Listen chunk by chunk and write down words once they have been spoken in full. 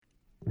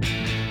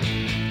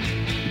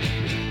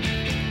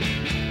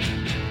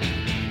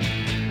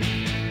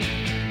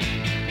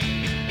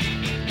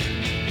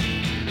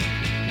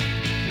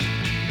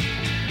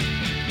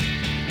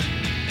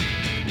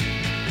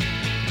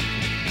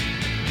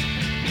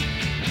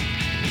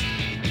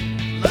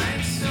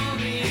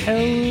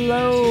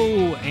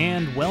Hello,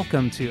 and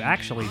welcome to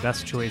Actually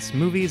Best Choice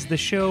Movies, the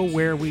show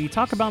where we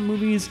talk about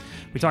movies,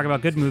 we talk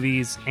about good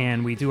movies,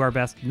 and we do our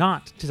best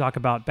not to talk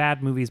about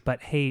bad movies,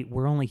 but hey,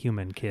 we're only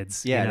human,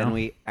 kids. Yeah, you know? then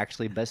we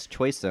actually best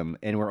choice them,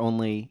 and we're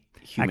only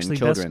human Actually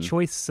children. best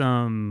choice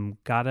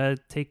gotta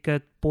take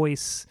a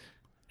voice,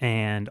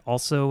 and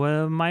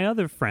also my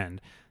other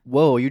friend.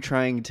 Whoa, are you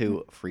trying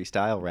to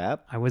freestyle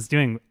rap? I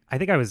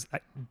think I was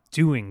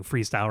doing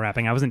freestyle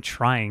rapping. I wasn't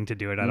trying to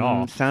do it at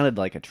all. Sounded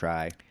like a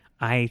try.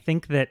 I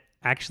think that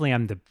actually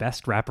I'm the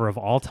best rapper of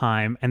all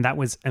time, and that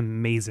was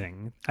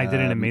amazing. I did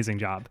an amazing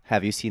job.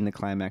 Have you seen the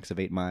climax of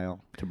 8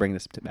 Mile? To bring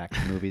this back to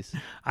movies.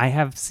 I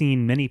have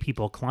seen many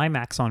people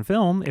climax on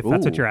film, if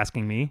that's what Ooh. you're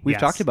asking me. We've Yes.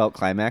 talked about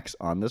climax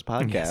on this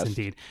podcast. Yes,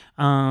 indeed.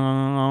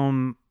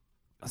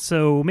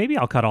 So maybe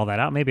I'll cut all that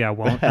out. Maybe I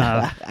won't.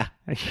 My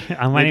Maybe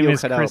name you'll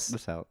is cut Chris.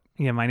 this out.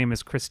 Yeah, my name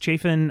is Chris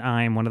Chafin.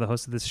 I'm one of the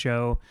hosts of this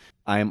show.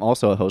 I am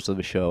also a host of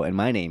the show, and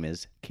my name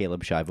is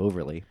Caleb Shive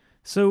Overly.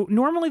 So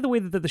normally the way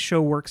that the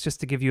show works, just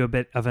to give you a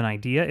bit of an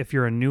idea, if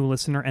you're a new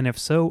listener, and if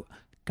so,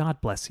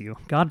 God bless you.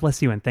 God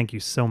bless you, and thank you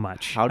so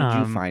much. How did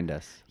you find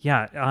us?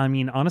 Yeah, I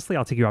mean, honestly,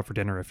 I'll take you out for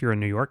dinner. If you're in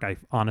New York, I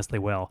honestly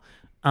will.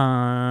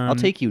 I'll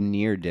take you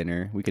near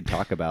dinner. We could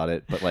talk about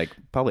it, but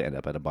probably end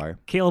up at a bar.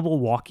 Caleb will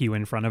walk you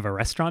in front of a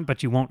restaurant,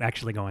 but you won't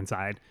actually go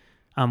inside.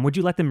 Would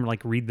you let them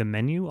read the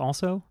menu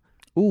also?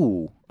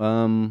 Ooh,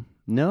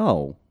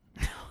 no.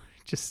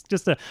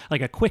 Just a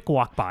quick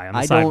walk by on the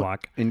I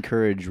sidewalk. don't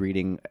encourage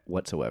reading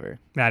whatsoever.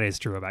 That is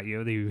true about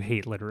you. You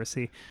hate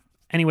literacy.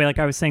 Anyway, like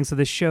I was saying, so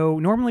this show,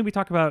 normally we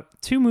talk about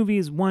two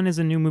movies. One is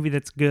a new movie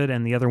that's good,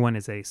 and the other one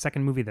is a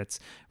second movie that's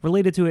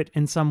related to it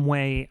in some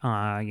way.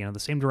 The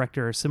same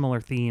director,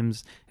 similar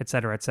themes, et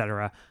cetera, et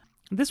cetera.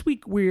 This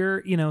week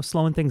we're,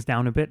 slowing things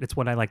down a bit. It's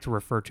what I like to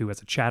refer to as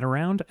a chat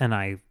around, and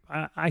I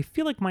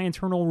feel like my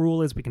internal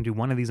rule is we can do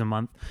one of these a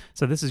month.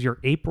 So this is your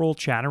April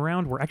chat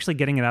around. We're actually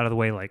getting it out of the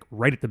way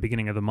right at the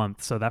beginning of the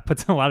month, so that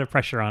puts a lot of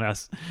pressure on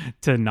us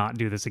to not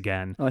do this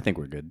again. Oh, I think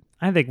we're good.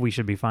 I think we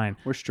should be fine.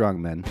 We're strong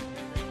men.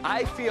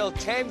 I feel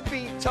 10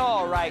 feet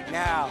tall right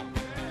now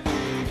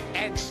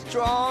and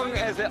strong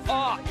as an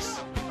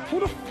ox. Who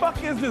the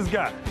fuck is this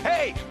guy?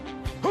 Hey,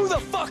 who the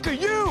fuck are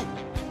you?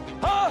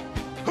 Huh?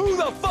 Who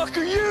the fuck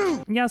are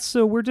you? Yeah,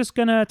 so we're just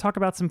going to talk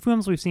about some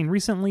films we've seen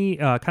recently,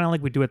 kind of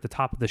like we do at the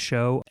top of the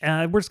show.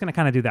 We're just going to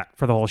kind of do that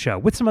for the whole show.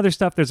 With some other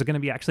stuff, there's going to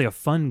be actually a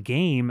fun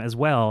game as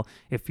well.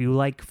 If you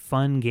like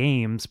fun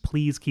games,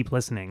 please keep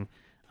listening.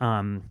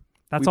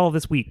 That's all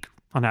this week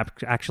on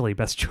Actually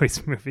Best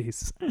Choice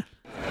Movies.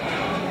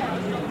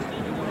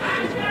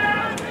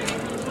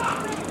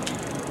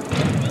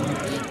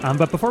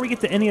 But before we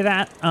get to any of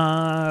that,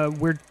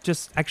 we're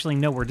just actually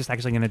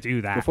going to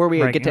do that. Before we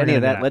get to any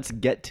of that, let's. let's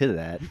get to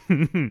that.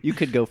 You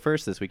could go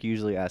first this week. You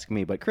usually ask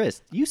me. But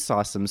Chris, you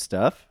saw some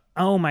stuff.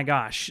 Oh my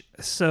gosh.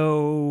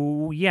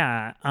 So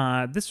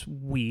yeah, this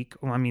week,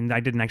 I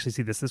didn't actually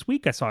see this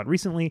week. I saw it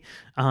recently.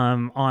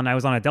 I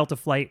was on a Delta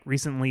flight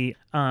recently.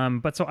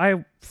 But so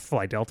I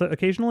fly Delta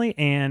occasionally,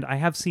 and I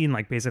have seen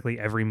basically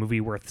every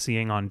movie worth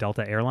seeing on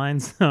Delta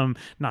Airlines.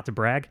 Not to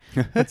brag.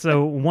 But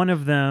so one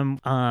of them,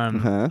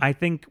 I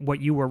think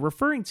what you were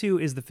referring to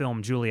is the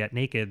film Juliet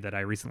Naked that I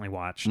recently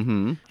watched.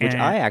 Mm-hmm. Which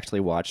I actually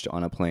watched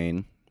on a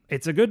plane.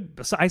 It's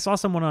I saw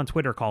someone on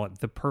Twitter call it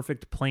the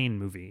perfect plane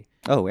movie.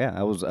 Oh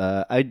yeah,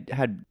 I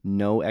had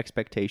no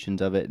expectations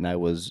of it, and I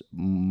was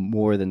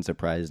more than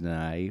surprised, and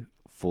I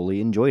fully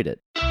enjoyed it.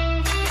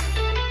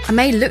 I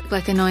may look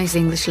like a nice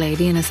English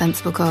lady in a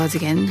sensible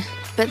cardigan,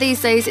 but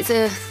these days it's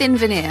a thin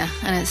veneer,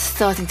 and it's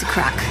starting to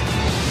crack.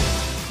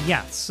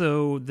 Yeah,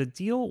 so the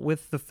deal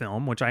with the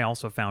film, which I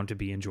also found to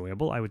be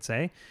enjoyable, I would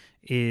say,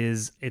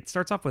 is it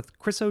starts off with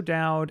Chris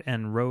O'Dowd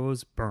and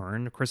Rose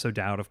Byrne. Chris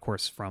O'Dowd, of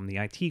course, from the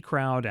IT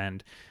Crowd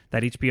and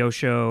that HBO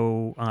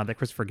show that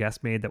Christopher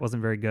Guest made that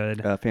wasn't very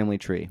good. Family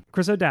Tree.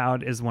 Chris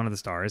O'Dowd is one of the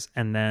stars,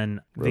 and then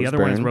the Rose other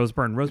one is Byrne. Rose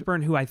Byrne. Rose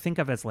Byrne, who I think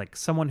of as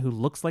someone who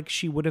looks like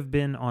she would have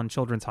been on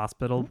Children's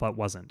Hospital, but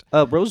wasn't.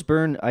 Rose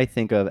Byrne, I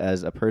think of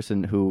as a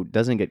person who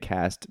doesn't get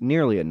cast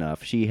nearly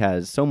enough. She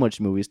has so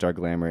much movie star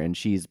glamour, and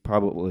she's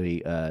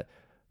probably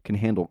can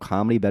handle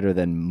comedy better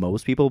than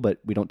most people, but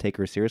we don't take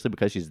her seriously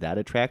because she's that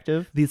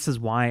attractive. This is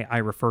why I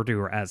refer to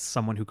her as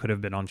someone who could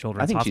have been on I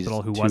Children's think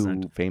Hospital she's who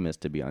wasn't. too famous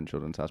to be on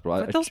Children's Hospital.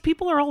 But those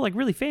people are all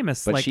really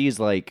famous. But she's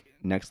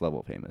next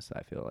level famous,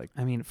 I feel like.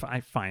 I mean,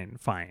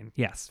 fine.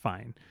 Yes,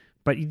 fine.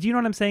 But do you know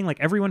what I'm saying?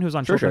 Everyone who's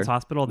on Sure, Children's Sure.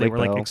 Hospital, they Lake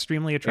were Bell,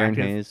 extremely Aaron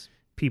attractive Hayes.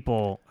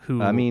 people who...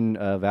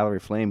 Valerie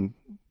Flame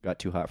got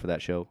too hot for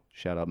that show.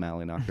 Shout out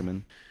Mallory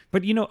Ackerman.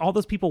 But all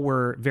those people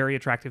were very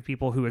attractive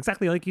people who,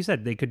 exactly like you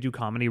said, they could do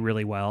comedy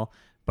really well,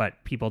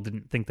 but people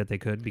didn't think that they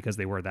could because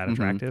they were that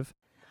attractive.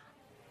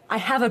 I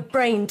have a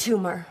brain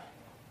tumor.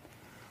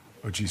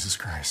 Oh, Jesus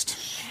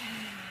Christ.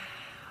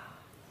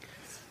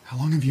 How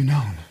long have you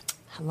known?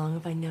 How long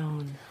have I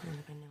known?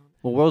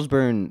 Well, Rose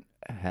Byrne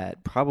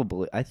had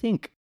probably, I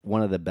think,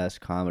 one of the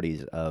best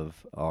comedies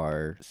of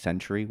our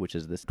century, which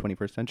is this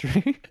 21st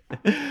century,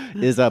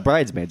 is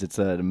Bridesmaids. It's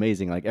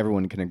amazing. Like,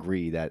 everyone can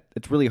agree that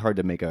it's really hard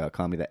to make a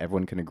comedy that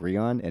everyone can agree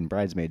on, and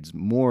Bridesmaids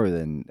more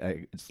than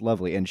it's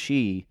lovely. And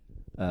she,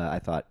 I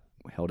thought,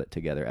 held it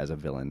together as a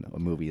villain, a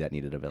movie that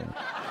needed a villain.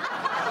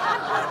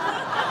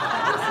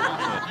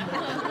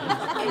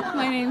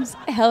 My name's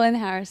Helen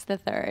Harris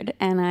III,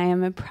 and I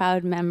am a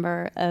proud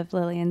member of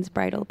Lillian's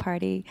Bridal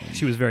Party.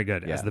 She was very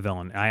good as the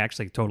villain. I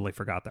actually totally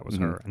forgot that was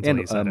her until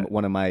you said it.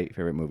 One of my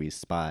favorite movies,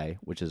 Spy,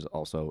 which is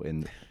also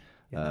in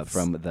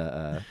from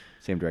the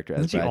same director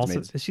as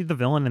Bridesmaids. Is she the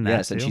villain in that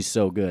Yes, too? and she's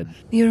so good.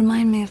 You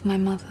remind me of my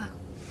mother.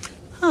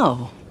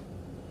 Oh,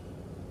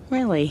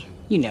 really?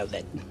 You know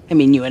that. I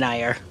mean, you and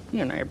I are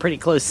pretty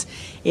close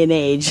in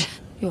age.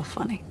 You're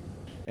funny.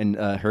 And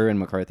her and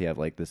McCarthy have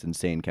like this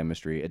insane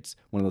chemistry. It's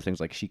one of those things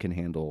like she can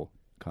handle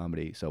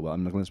comedy so well.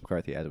 And Melissa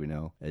McCarthy, as we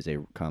know, is a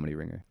comedy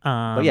ringer.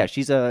 But yeah,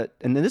 she's and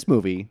in this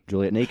movie,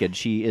 Juliet Naked,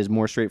 she is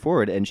more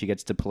straightforward and she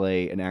gets to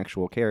play an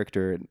actual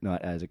character,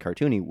 not as a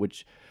cartoony,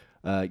 which,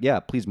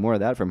 please more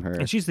of that from her.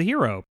 And she's the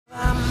hero.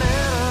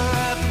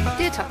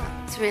 Dear Tucker,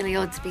 it's really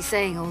odd to be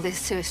saying all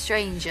this to a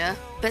stranger,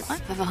 but I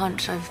have a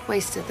hunch I've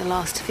wasted the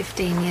last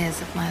 15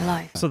 years of my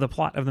life. So the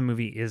plot of the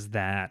movie is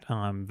that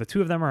the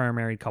two of them are a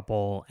married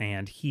couple,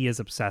 and he is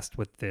obsessed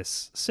with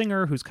this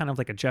singer who's kind of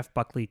like a Jeff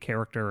Buckley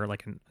character,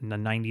 like a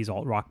 90s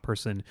alt rock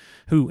person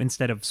who,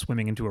 instead of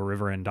swimming into a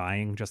river and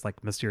dying, just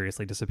like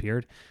mysteriously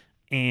disappeared.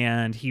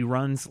 And he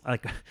runs,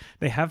 like,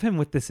 they have him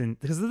with this,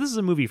 because this is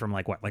a movie from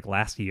like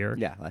last year?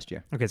 Yeah, last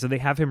year. Okay, so they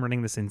have him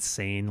running this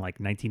insane, like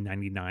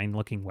 1999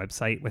 looking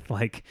website with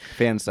like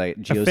fan site,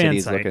 a fan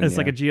GeoCities site. looking. It's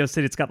like a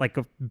GeoCity. It's got like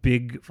a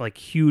big, like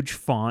huge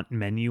font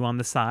menu on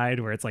the side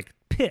where it's like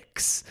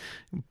pics,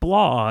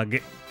 blog.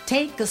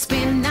 Take a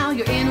spin, now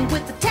you're in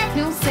with the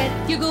techno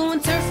set. You're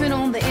going surfing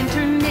on the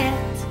internet.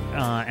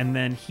 And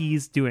then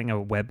he's doing a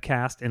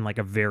webcast in like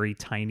a very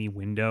tiny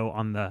window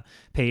on the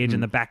page,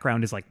 and the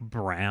background is like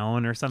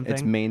brown or something.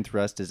 Its main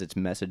thrust is its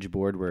message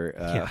board where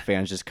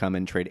fans just come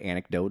and trade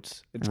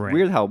anecdotes. It's Right.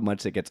 weird how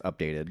much it gets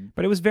updated.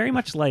 But it was very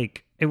much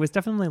like, it was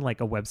definitely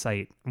like a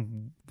website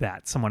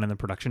that someone in the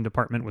production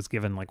department was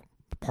given like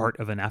part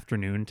of an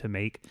afternoon to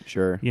make.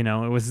 Sure. You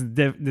know, it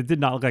did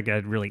not look like it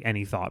had really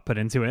any thought put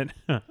into it.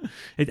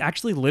 It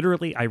actually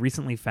literally, I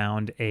recently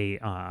found a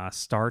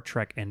Star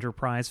Trek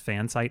Enterprise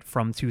fan site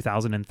from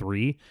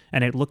 2003,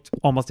 and it looked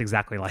almost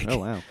exactly like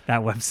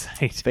that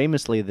website.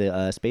 Famously,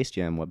 the Space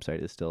Jam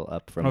website is still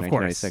up from Of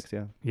course.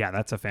 1996. Yeah,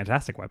 that's a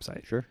fantastic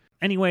website. Sure.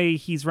 Anyway,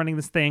 he's running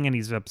this thing and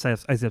he's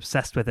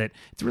obsessed with it.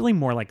 It's really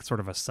more like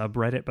sort of a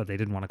subreddit, but they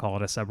didn't want to call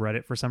it a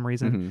subreddit for some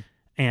reason. Mm-hmm.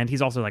 And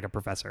he's also like a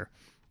professor.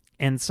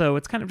 And so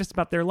it's kind of just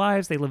about their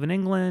lives. They live in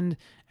England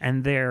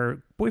and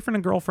they're boyfriend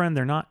and girlfriend.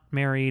 They're not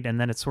married. And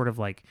then it's sort of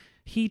like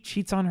he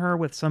cheats on her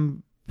with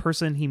some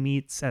person he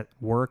meets at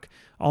work.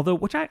 Although,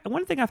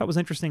 one thing I thought was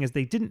interesting is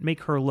they didn't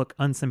make her look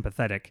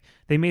unsympathetic.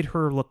 They made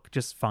her look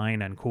just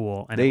fine and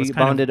cool. And they it was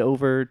bonded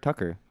over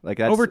Tucker. Like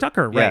that's, over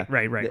Tucker, yeah.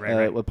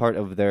 right. A part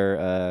of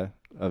their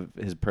of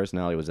his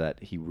personality was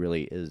that he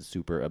really is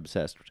super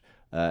obsessed.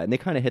 And they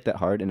kind of hit that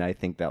hard, and I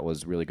think that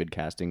was really good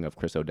casting of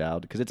Chris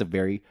O'Dowd, because it's a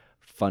very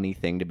funny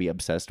thing to be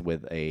obsessed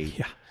with a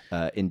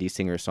indie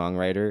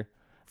singer-songwriter.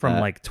 From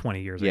like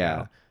 20 years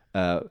ago.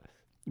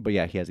 But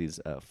yeah, he has these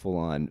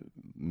full-on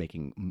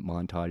making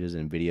montages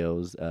and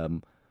videos.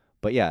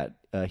 But yeah,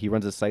 he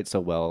runs the site so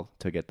well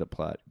to get the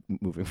plot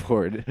moving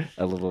forward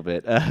a little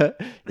bit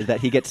that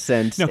he gets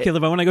sent... No,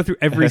 Caleb, I want to go through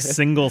every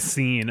single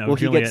scene of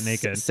Juliet Naked.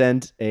 He gets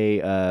sent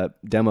a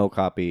demo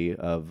copy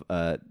of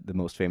the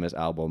most famous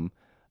album,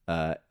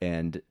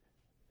 and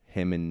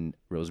him and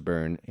Rose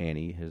Byrne,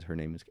 Annie, her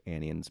name is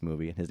Annie in this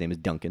movie, and his name is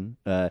Duncan.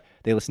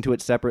 They listen to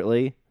it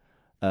separately,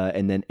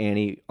 and then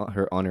Annie,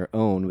 on her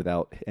own,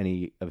 without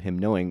any of him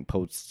knowing,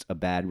 posts a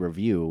bad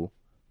review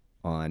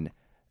on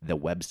the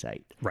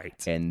website.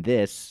 Right. And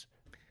this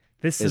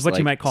is what like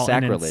you might call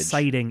sacrilege. an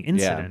inciting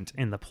incident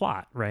in the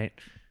plot, right?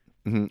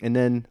 Mm-hmm. And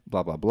then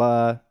blah, blah,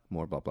 blah,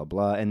 more blah, blah,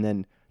 blah. And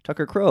then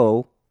Tucker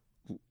Crowe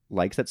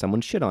likes that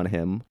someone shit on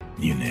him.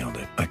 You nailed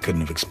it. I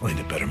couldn't have explained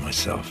it better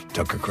myself.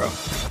 Tucker Crowe.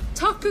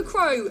 Tucker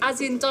Crowe, as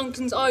in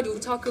Duncan's idol,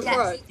 Tucker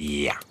Crowe.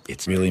 Yeah,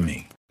 it's really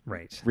me.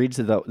 Right.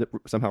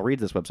 Somehow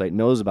reads this website,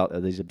 knows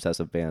about these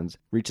obsessive fans,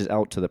 reaches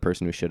out to the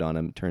person who shit on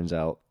him. Turns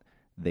out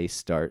they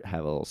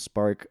have a little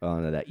spark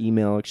on that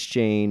email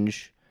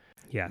exchange.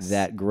 Yes.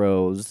 That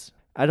grows.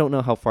 I don't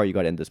know how far you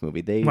got into this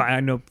movie. Well, I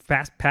know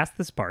past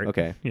this part.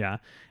 Okay. Yeah.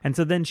 And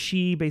so then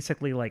she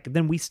basically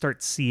then we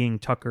start seeing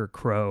Tucker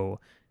Crowe,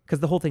 because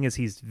the whole thing is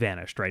he's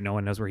vanished, right? No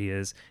one knows where he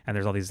is. And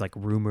there's all these like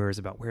rumors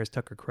about where's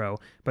Tucker Crowe.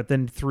 But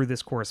then through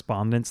this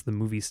correspondence, the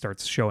movie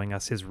starts showing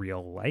us his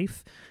real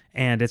life.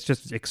 And it's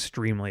just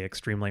extremely,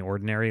 extremely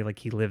ordinary. Like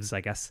he lives,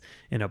 I guess,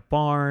 in a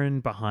barn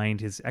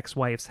behind his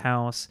ex-wife's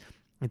house.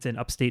 It's in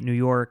upstate New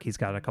York. He's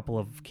got a couple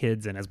of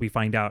kids. And as we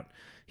find out,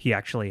 he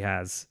actually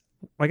has,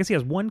 I guess he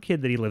has one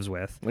kid that he lives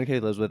with. One kid he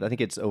lives with. I think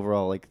it's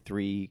overall like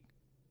 3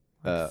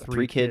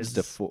 three kids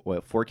to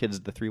four kids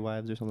to three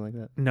wives or something like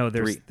that. No,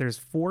 there's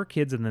 4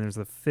 kids, and then there's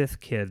the 5th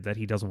kid that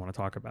he doesn't want to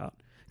talk about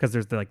because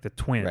there's the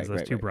twins,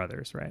 those two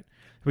brothers, right?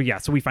 But yeah,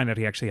 so we find out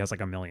he actually has like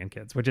 1 million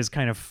kids, which is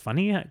kind of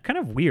funny, kind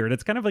of weird.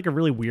 It's kind of like a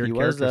really weird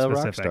character was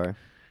a specific. rock star.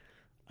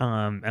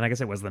 And I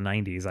guess it was the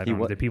 90s. I don't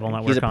know. Did people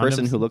not wear He's a condoms?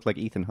 person who looked like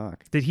Ethan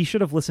Hawke. He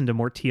should have listened to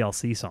more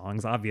TLC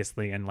songs,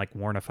 obviously, and like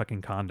worn a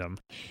fucking condom.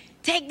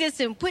 Take this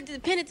and pin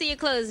it to your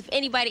clothes. If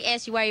anybody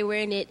asks you why you're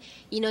wearing it,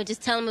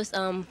 just tell them it's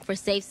for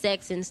safe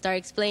sex and start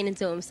explaining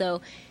to them.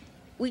 So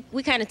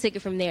we kind of took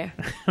it from there.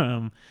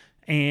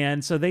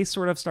 And so they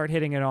sort of start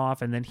hitting it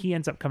off, and then he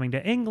ends up coming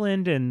to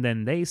England, and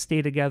then they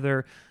stay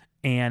together.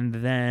 And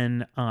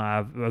then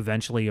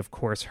eventually, of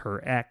course,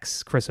 her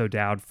ex, Chris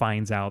O'Dowd,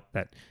 finds out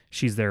that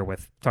she's there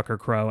with Tucker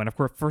Crowe. And of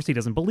course, first he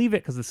doesn't believe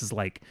it because this is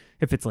like,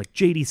 if it's like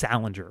J.D.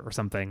 Salinger or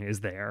something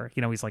is there,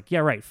 he's like, yeah,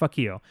 right, fuck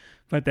you.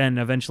 But then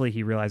eventually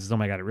he realizes, oh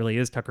my God, it really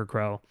is Tucker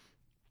Crowe.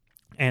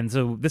 And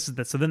so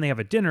so then they have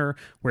a dinner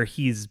where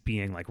he's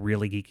being like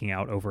really geeking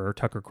out over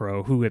Tucker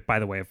Crowe, who, by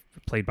the way,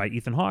 played by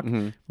Ethan Hawke,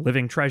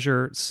 living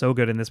treasure, so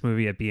good in this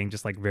movie at being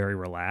just like very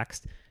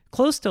relaxed.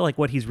 Close to like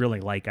what he's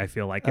really like, I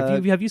feel like.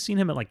 Have you seen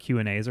him at like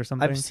Q&As or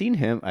something? I have seen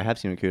him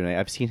at Q&A.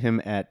 I've seen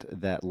him at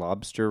that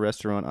lobster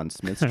restaurant on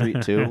Smith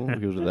Street too.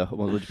 He was with a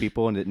whole bunch of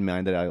people and didn't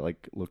mind that I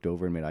like looked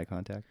over and made eye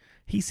contact.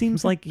 He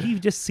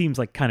just seems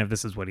like kind of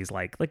this is what he's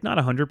like not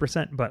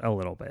 100%, but a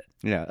little bit.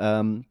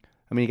 Yeah.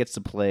 He gets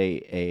to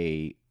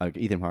play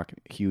Ethan Hawke,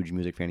 huge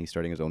music fan. He's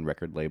starting his own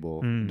record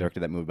label.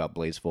 Directed that movie about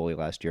Blaze Foley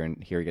last year,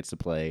 and here he gets to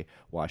play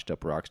washed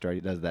up rock star. He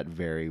does that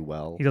very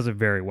well. He does it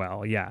very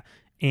well, yeah.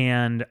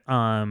 And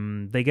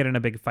they get in a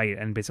big fight,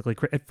 and basically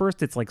at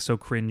first it's like so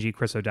cringy.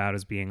 Chris O'Dowd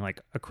is being like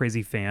a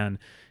crazy fan,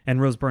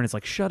 and Rose Byrne is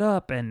like, shut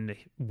up, and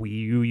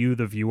you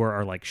the viewer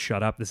are like,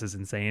 shut up, this is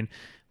insane.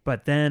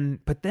 But then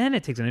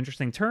it takes an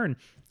interesting turn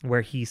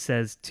where he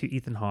says to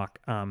Ethan Hawke,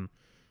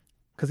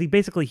 because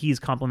he's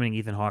complimenting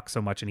Ethan Hawke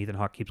so much, and Ethan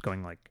Hawke keeps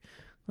going like,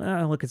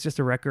 look, it's just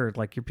a record,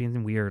 like you're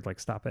being weird, like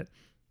stop it.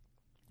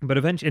 But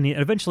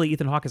eventually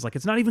Ethan Hawke is like,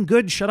 it's not even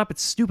good. Shut up.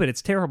 It's stupid.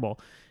 It's terrible.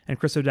 And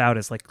Chris O'Dowd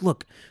is like,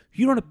 look,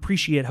 you don't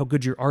appreciate how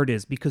good your art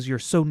is because you're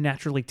so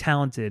naturally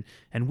talented,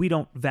 and we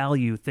don't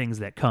value things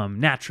that come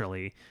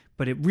naturally.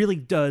 But it really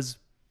does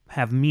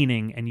have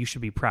meaning, and you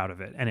should be proud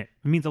of it. And it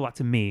means a lot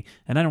to me,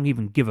 and I don't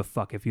even give a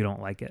fuck if you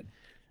don't like it.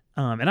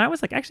 And I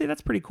was like, actually,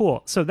 that's pretty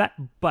cool. So that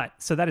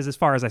is as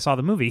far as I saw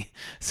the movie.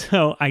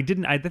 So I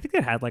think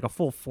it had like a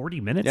full 40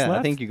 minutes left.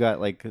 I think you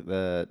got like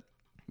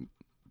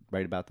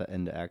right about the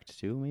end of Act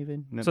 2,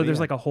 even. No, so there's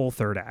like a whole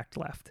third act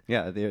left.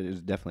 Yeah, there's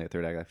definitely a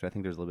third act. I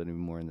think there's a little bit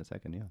more in the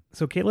second, yeah.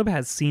 So Caleb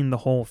has seen the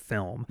whole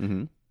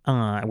film,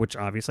 which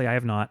obviously I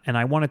have not, and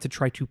I wanted to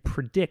try to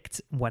predict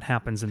what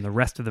happens in the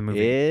rest of the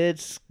movie.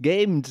 It's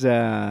game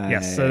time.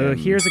 Yes, so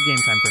here's a game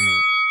time for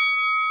me.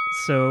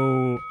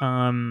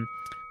 So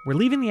we're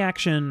leaving the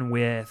action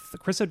with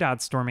Chris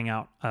O'Dowd storming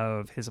out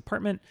of his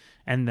apartment,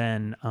 and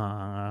then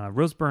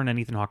Rose Byrne and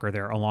Ethan Hawke are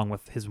there along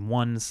with his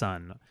one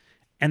son.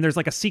 And there's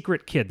like a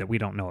secret kid that we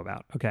don't know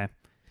about, okay?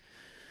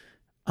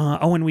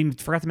 And we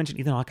forgot to mention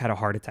Ethan Hawke had a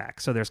heart attack,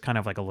 so there's kind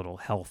of like a little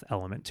health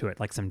element to it,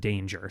 like some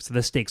danger. So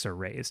the stakes are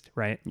raised,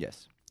 right?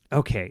 Yes.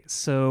 Okay,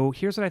 so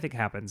here's what I think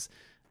happens.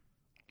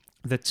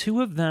 The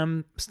two of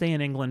them stay in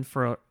England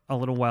for a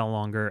little while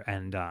longer,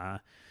 and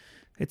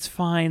it's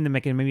fine. They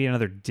make it maybe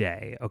another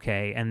day,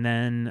 okay? And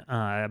then,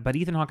 but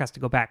Ethan Hawke has to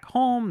go back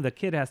home. The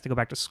kid has to go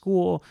back to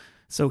school.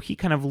 So he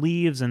kind of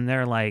leaves, and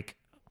they're like,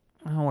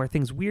 oh, are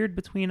things weird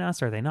between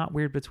us? Are they not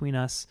weird between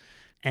us?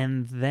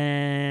 And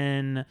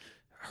then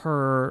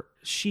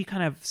she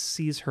kind of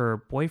sees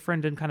her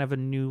boyfriend in kind of a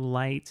new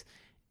light,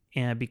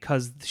 and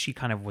because she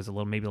kind of was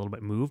maybe a little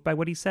bit moved by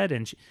what he said,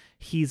 and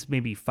he's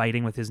maybe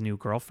fighting with his new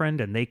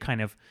girlfriend, and they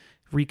kind of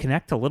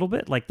reconnect a little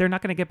bit. Like they're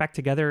not going to get back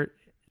together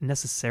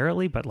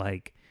necessarily, but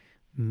like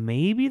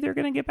maybe they're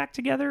going to get back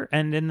together.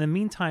 And in the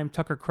meantime,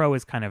 Tucker Crowe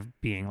is kind of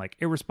being like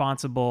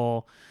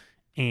irresponsible,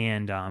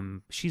 and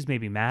she's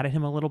maybe mad at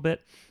him a little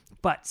bit.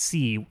 But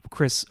see,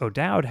 Chris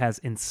O'Dowd has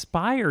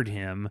inspired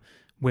him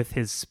with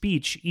his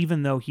speech,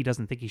 even though he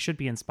doesn't think he should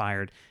be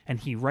inspired. And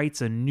he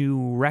writes a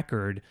new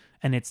record,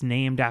 and it's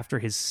named after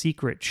his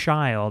secret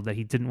child that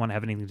he didn't want to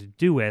have anything to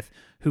do with,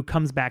 who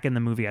comes back in the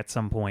movie at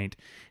some point.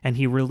 And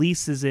he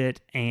releases it,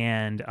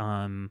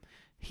 and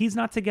he's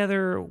not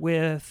together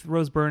with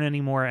Rose Byrne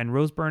anymore, and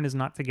Rose Byrne is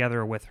not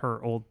together with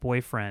her old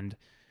boyfriend.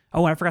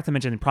 Oh, and I forgot to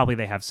mention, probably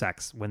they have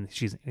sex when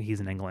he's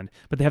in England,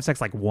 but they have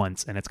sex like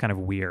once, and it's kind of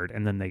weird,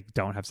 and then they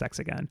don't have sex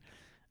again.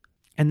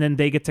 And then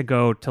they get to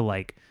go to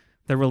like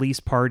the release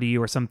party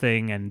or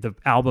something, and the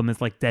album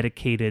is like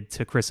dedicated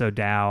to Chris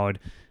O'Dowd,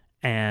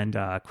 and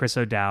Chris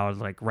O'Dowd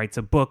like writes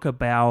a book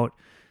about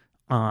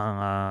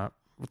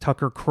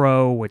Tucker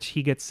Crowe, which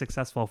he gets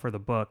successful for the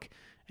book,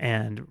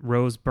 and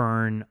Rose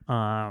Byrne.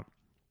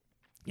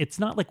 It's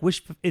not like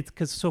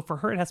so for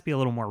her it has to be a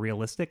little more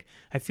realistic.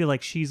 I feel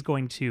like she's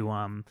going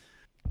to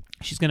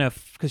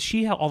because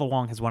she all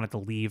along has wanted to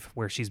leave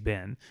where she's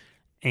been,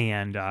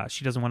 and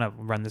she doesn't want to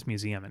run this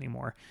museum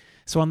anymore.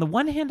 So on the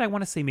one hand, I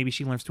want to say maybe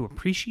she learns to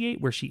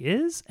appreciate where she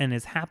is and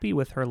is happy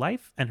with her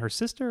life and her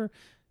sister.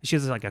 She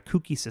has like a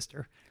kooky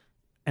sister.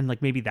 And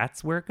like maybe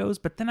that's where it goes.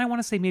 But then I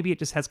want to say maybe it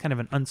just has kind of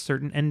an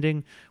uncertain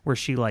ending where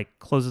she like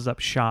closes up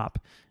shop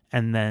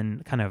and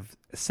then kind of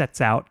sets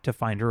out to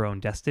find her own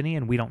destiny.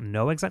 And we don't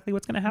know exactly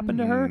what's going to happen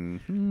to her. I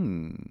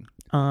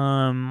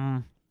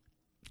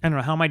don't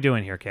know. How am I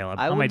doing here, Caleb?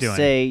 How am I doing? I would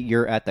say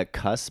you're at the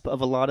cusp of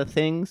a lot of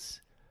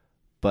things,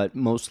 but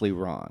mostly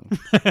wrong.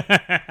 But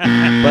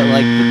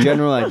like the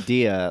general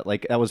idea,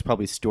 like that was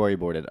probably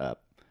storyboarded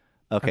up.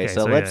 Okay,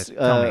 so let's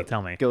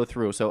tell me. go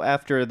through. So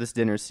after this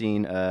dinner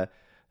scene,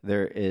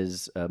 there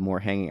is more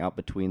hanging out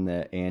between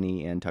the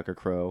Annie and Tucker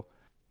Crow.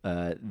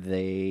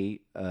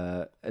 They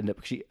end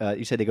up.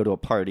 You said they go to a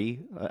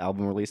party,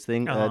 album release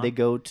thing. They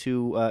go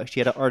to. She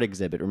had an art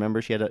exhibit.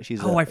 Remember, she had.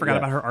 I forgot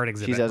about her art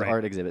exhibit. She has an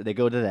art exhibit. They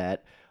go to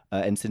that,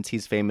 and since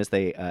he's famous,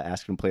 they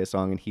ask him to play a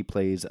song, and he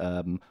plays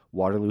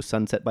 "Waterloo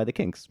Sunset" by the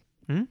Kinks.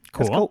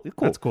 Cool.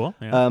 That's cool.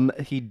 Yeah.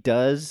 He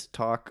does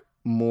talk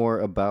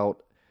more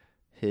about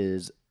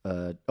his.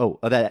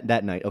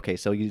 That night. Okay,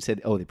 so you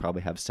said they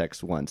probably have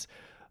sex once.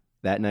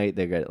 That night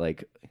they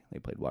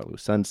played Waterloo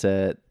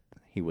Sunset.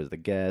 He was the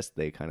guest.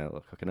 They kind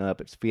of hooking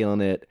up. It's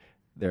feeling it.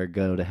 They're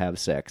going to have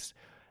sex.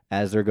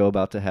 As they're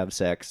about to have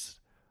sex,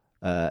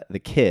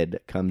 the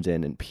kid comes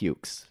in and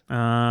pukes.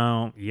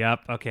 Oh, yep.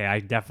 Okay, I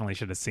definitely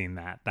should have seen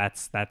that.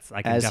 That's.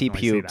 I can As he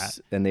definitely pukes,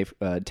 see that. and they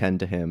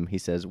tend to him. He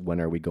says,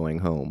 "When are we going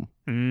home?"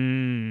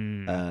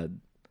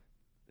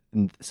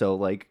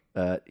 So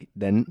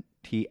then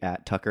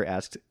Tucker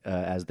asks,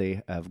 as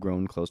they have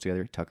grown close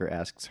together, Tucker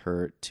asks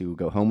her to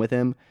go home with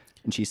him.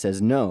 And she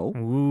says no.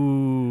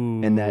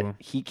 Ooh. And that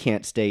he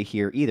can't stay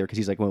here either because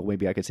he's like, well,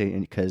 maybe I could stay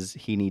because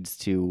he needs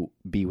to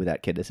be with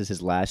that kid. This is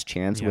his last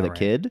chance with a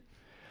kid.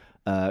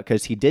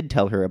 Because he did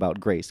tell her about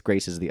Grace.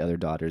 Grace is the other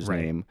daughter's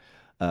name.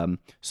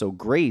 So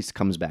Grace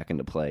comes back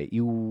into play.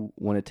 You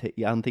want to take?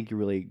 I don't think you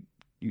really.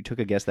 You took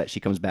a guess that she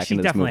comes back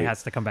into this movie. She definitely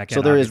has to come back in.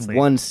 So there obviously. is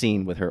one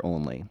scene with her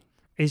only.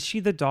 Is she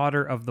the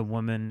daughter of the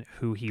woman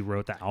who he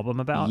wrote the album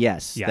about?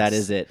 Yes. That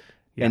is it.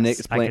 Yes, and I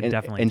could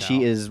definitely tell.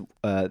 she is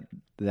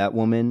that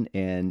woman,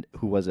 and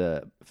who was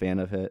a fan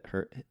of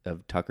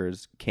of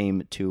Tucker's,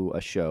 came to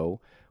a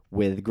show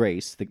with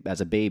Grace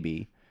as a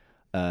baby,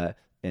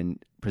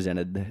 and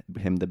presented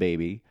him the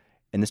baby.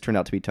 And this turned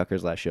out to be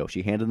Tucker's last show.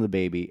 She handed him the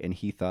baby, and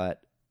he thought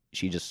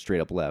she just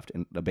straight up left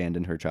and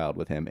abandoned her child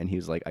with him. And he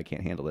was like, "I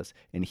can't handle this,"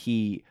 and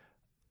he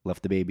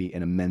left the baby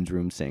in a men's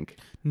room sink.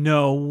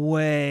 No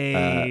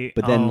way.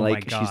 But then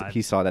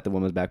he saw that the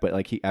woman was back, but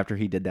after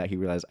he did that, he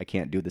realized I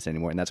can't do this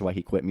anymore. And that's why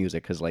he quit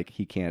music. Cause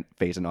he can't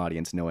face an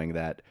audience knowing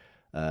that,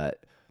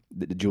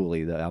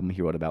 Julie, the album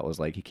he wrote about, was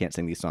he can't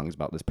sing these songs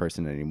about this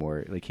person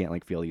anymore. He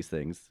can't feel these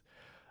things.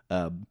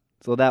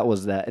 So that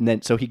was that. And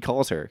then, so he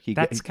calls her. Can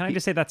I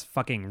just say that's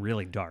fucking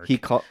really dark. He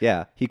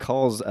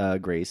calls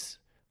Grace.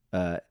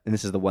 And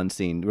this is the one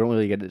scene. We don't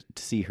really get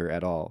to see her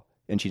at all.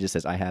 And she just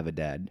says, "I have a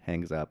dad,"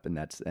 hangs up, and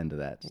that's the end of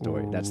that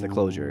story. Ooh. That's the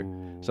closure.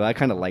 So I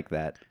kind of like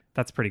that.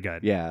 That's pretty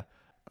good. Yeah.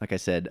 Like I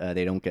said,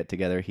 they don't get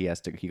together. He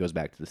goes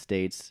back to the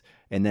States.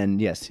 And then,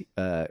 yes,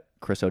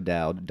 Chris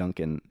O'Dowd,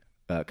 Duncan,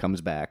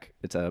 comes back.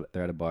 They're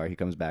at a bar. He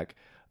comes back,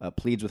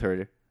 pleads with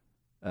her,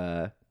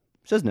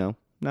 says no,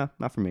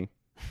 not for me.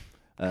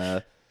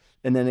 And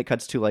then it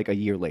cuts to a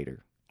year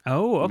later.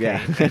 Oh,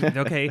 okay. Yeah.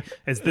 Okay.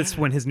 Is this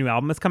when his new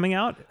album is coming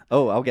out?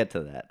 Oh, I'll get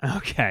to that.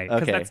 Okay.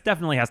 Because that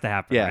definitely has to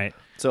happen, right?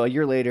 So a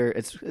year later,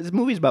 this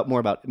movie's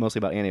mostly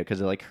about Annie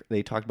because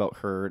they talked about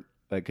her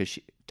because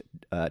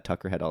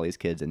Tucker had all these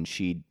kids and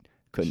she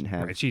couldn't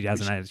have. Right. She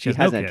hasn't had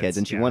kids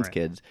and she wants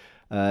kids.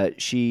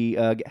 She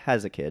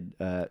has a kid.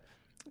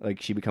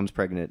 She becomes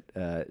pregnant.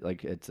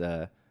 It's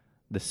the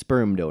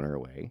sperm donor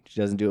way. She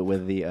doesn't do it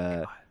with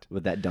the.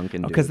 With that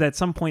Duncan dude. Because at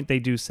some point they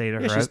do say to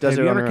her, have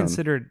you ever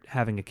considered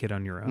having a kid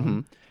on your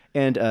own? Mm-hmm.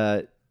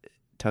 And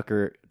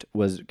Tucker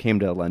came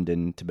to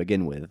London to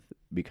begin with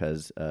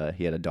because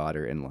he had a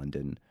daughter in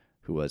London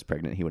who was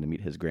pregnant. He wanted to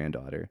meet his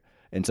granddaughter.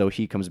 And so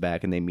he comes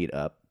back and they meet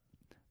up.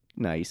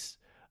 Nice.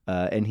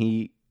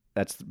 And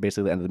that's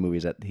basically the end of the movie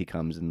is that he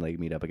comes and they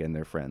meet up again.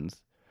 They're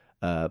friends.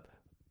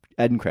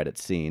 End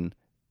credits scene.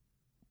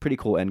 Pretty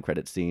cool end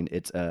credits scene.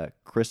 It's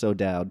Chris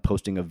O'Dowd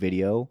posting a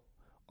video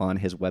on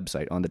his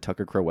website, on the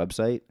Tucker Crow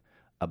website,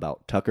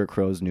 about Tucker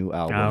Crow's new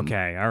album.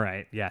 Okay, all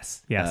right.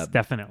 Yes,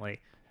 definitely.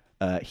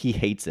 He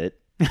hates it.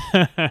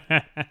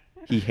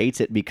 He hates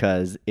it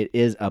because it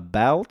is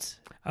about...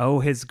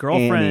 his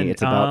girlfriend. Annie.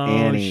 It's about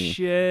Annie.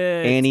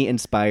 Shit. Annie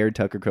inspired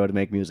Tucker Crow to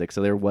make music,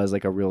 so there was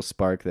a real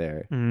spark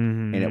there.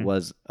 Mm-hmm. And it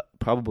was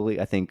probably,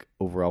 I think,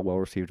 overall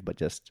well-received, but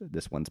just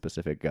this one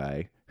specific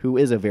guy, who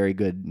is a very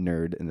good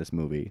nerd in this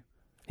movie.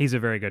 He's a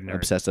very good nerd.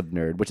 Obsessive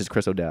nerd, which is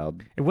Chris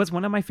O'Dowd. It was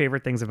one of my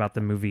favorite things about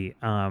the movie,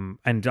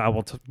 and I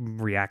will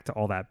react to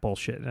all that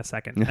bullshit in a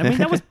second. I mean,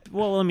 that was...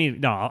 I'll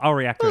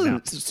react to it now.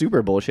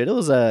 Super bullshit. It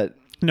was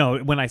No,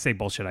 when I say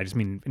bullshit, I just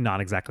mean not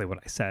exactly what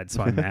I said,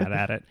 so I'm mad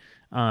at it.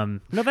 No,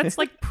 that's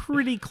like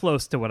pretty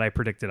close to what I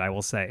predicted, I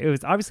will say. It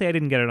was obviously I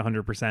didn't get it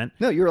 100%.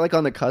 No, you were like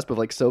on the cusp of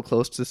like so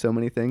close to so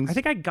many things. I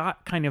think I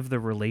got kind of the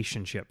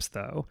relationships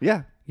though.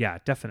 Yeah. Yeah,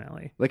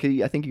 definitely. Like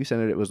I think you said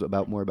it was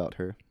more about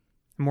her.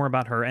 More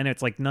about her, and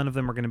it's like none of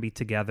them are going to be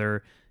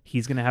together.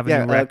 He's going to have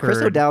a new record.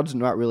 Chris O'Dowd's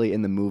not really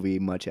in the movie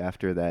much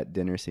after that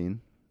dinner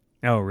scene.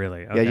 Oh,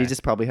 really? Okay. Yeah, he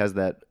just probably has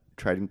that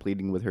trying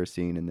pleading with her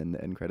scene and then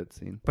the end credits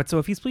scene. But so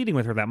if he's pleading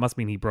with her, that must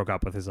mean he broke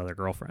up with his other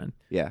girlfriend.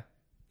 Yeah.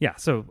 Yeah,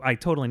 so I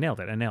totally nailed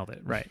it. I nailed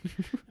it. Right.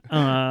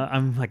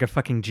 I'm like a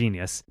fucking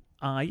genius.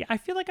 Yeah, I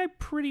feel like I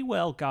pretty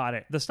well got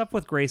it. The stuff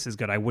with Grace is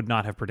good. I would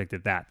not have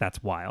predicted that.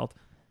 That's wild.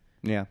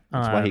 Yeah,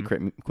 that's why he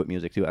quit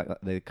music too.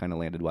 They kind of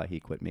landed why he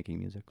quit making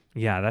music.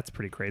 Yeah, that's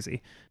pretty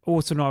crazy.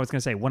 Oh, so no, I was going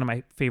to say, one of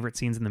my favorite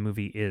scenes in the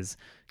movie is,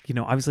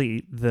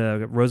 obviously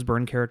the Rose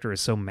Byrne character is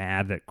so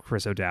mad that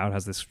Chris O'Dowd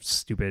has this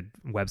stupid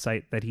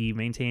website that he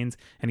maintains,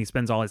 and he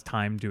spends all his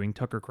time doing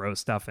Tucker Crow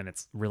stuff, and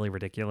it's really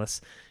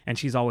ridiculous. And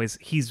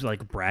he's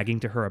like bragging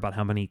to her about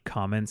how many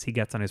comments he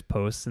gets on his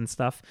posts and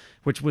stuff,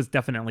 which was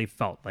definitely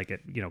felt like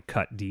it,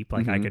 cut deep.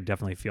 Like I could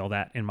definitely feel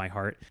that in my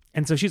heart.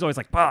 And so she's always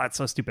like, "Bah, it's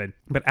so stupid."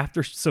 But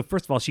first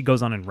of all, she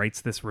goes on and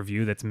writes this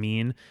review that's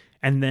mean,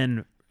 and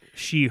then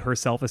she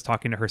herself is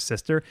talking to her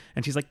sister,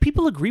 and she's like,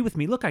 "People agree with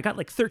me. Look, I got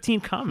like 13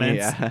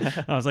 comments."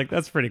 Yeah. I was like,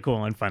 "That's pretty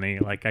cool and funny."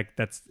 Like,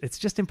 it's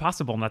just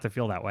impossible not to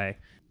feel that way.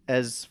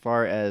 As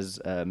far as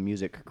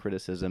music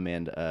criticism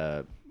and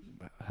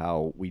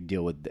how we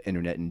deal with the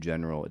internet in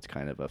general, it's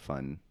kind of a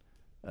fun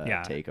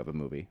take of a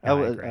movie. Yeah,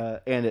 I agree.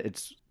 And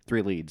it's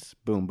 3 leads.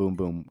 Boom, boom,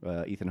 boom.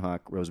 Ethan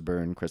Hawke, Rose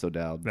Byrne, Chris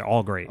O'Dowd. They're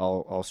all great.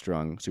 All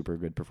strong, super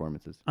good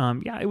performances.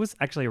 Yeah, it was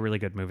actually a really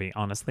good movie,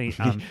 honestly.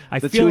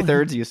 The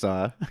 2/3 you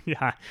saw.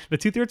 Yeah, the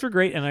 2/3 were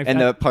great. And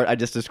the part I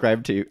just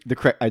described to you,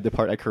 the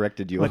part I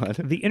corrected you on.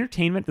 The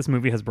entertainment this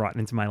movie has brought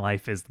into my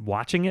life is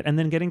watching it and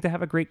then getting to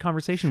have a great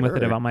conversation with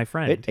it about my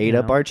friend. It ate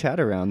up our chat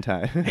around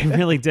time. It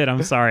really did.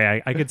 I'm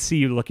sorry. I could see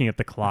you looking at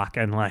the clock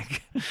and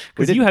like,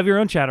 because you have your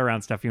own chat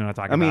around stuff you want to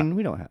talk about. I mean,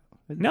 we don't have.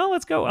 No,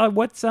 let's go.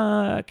 What's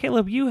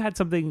Caleb? You had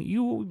something.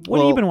 What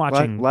have you been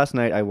watching? Last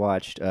night I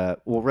watched.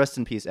 Rest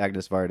in peace,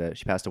 Agnes Varda.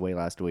 She passed away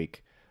last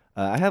week.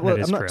 I'm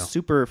not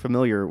super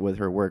familiar with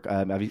her work.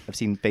 I've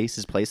seen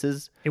Faces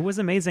Places. It was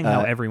amazing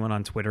how everyone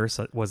on Twitter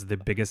was the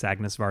biggest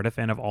Agnes Varda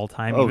fan of all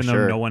time, even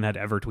though no one had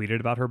ever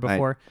tweeted about her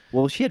before.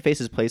 Well, she had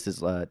Faces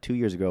Places 2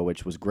 years ago,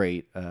 which was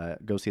great.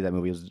 Go see that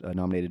movie. It was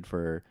nominated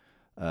for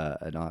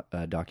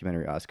a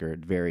documentary Oscar.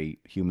 Very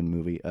human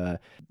movie.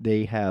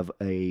 They have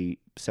a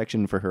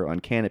section for her on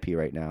Canopy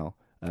right now.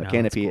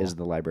 Canopy is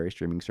the library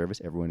streaming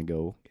service. Everyone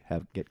go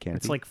get Canopy.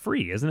 It's like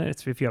free, isn't it?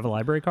 It's if you have a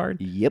library card.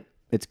 Yep,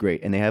 it's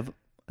great, and they have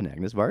an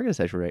Agnes Varda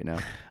session right now.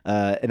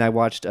 And I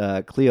watched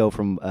Cleo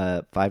from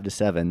 5 to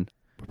 7.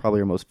 Probably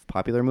her most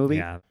popular movie.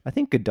 Yeah. I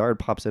think Godard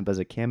pops up as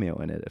a cameo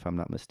in it, if I'm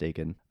not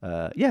mistaken.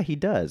 Yeah, he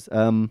does.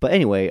 But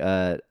anyway,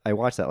 I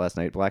watched that last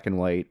night. Black and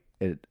White.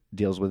 It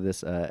deals with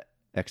this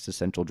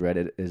existential dread.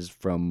 It is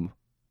from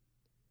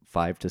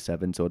 5 to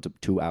 7, so it's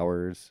 2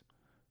 hours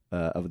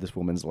of this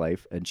woman's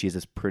life, and she's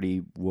this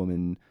pretty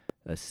woman,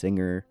 a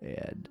singer,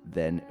 and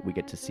then we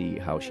get to see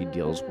how she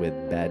deals with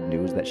bad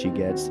news that she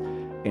gets.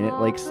 And it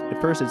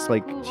at first it's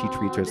like she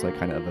treats her as like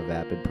kind of a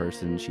vapid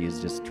person. She's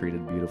just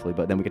treated beautifully,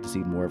 but then we get to see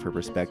more of her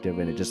perspective,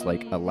 and it just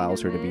like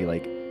allows her to be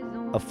like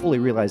a fully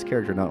realized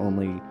character. Not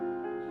only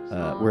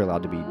we're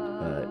allowed to be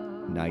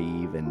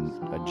naive and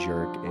a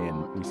jerk,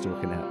 and we still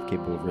can have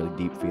capable of really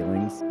deep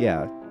feelings.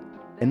 Yeah.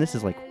 And this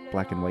is like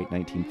black and white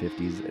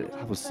 1950s.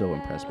 I was so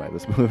impressed by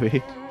this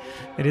movie.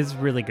 It is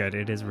really good.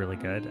 It is really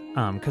good.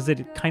 Because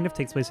it kind of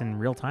takes place in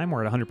real time,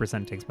 or it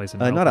 100% takes place in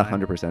real not time?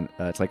 Not 100%.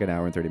 It's like an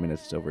hour and 30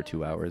 minutes. It's over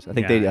 2 hours. I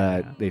think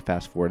they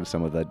fast forward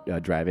some of the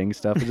driving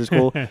stuff, which is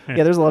cool. Yeah,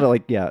 there's a lot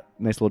of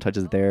nice little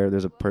touches there.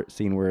 There's a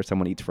scene where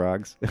someone eats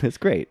frogs. It's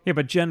great. Yeah,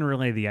 but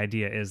generally the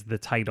idea is the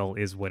title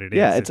is what it is.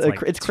 Yeah, it's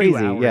crazy. 2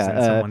 hours yeah,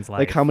 in someone's life.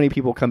 Like how many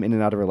people come in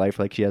and out of her life.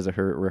 Like she has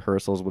her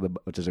rehearsals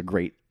which is a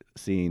great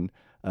scene.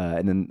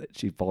 And then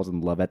she falls in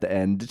love at the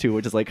end too,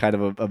 which is like kind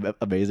of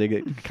amazing.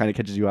 It kind of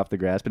catches you off the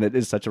grasp, and it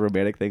is such a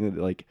romantic thing.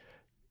 Like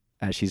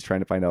as she's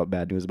trying to find out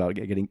bad news about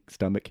getting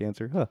stomach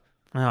cancer. Huh.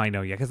 Oh, I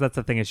know. Yeah, because that's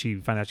the thing is she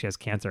finds out she has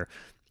cancer,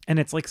 and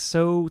it's like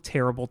so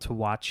terrible to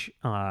watch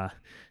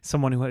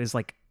someone who is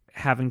like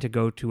having to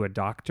go to a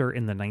doctor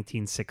in the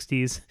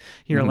 1960s.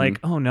 You're like,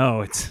 oh no,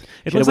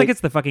 it looks like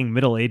it's the fucking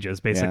Middle Ages,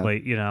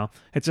 basically. Yeah.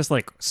 It's just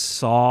like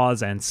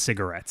saws and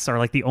cigarettes are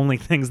like the only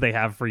things they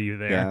have for you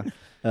there. Yeah.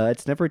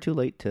 It's never too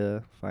late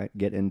to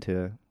get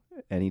into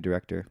any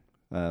director.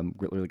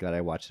 Really glad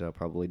I watched it. I'll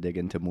probably dig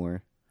into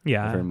more.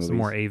 Yeah, some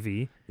more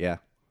AV. Yeah.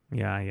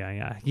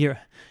 Yeah.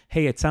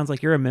 Hey, it sounds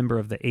like you're a member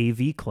of the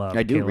AV Club.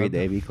 I do Caleb. read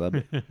the AV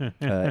Club.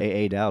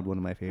 A.A. Dowd, one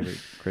of my favorite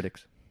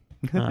critics.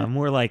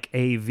 More like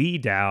AV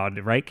Dowd,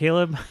 right,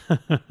 Caleb?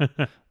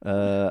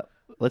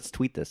 Let's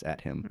tweet this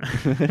at him.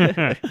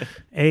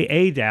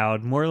 A.A.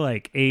 Dowd, more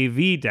like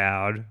AV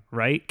Dowd,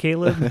 right,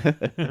 Caleb?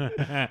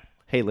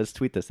 Hey, let's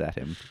tweet this at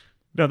him.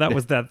 No, that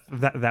was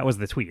that was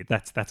the tweet.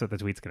 That's what the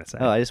tweet's gonna say.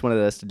 Oh, I just wanted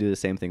us to do the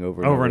same thing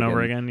over and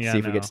over again. Yeah, see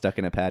if we get stuck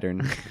in a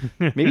pattern.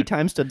 Maybe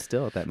time stood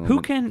still at that moment.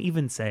 Who can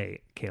even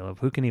say, Caleb?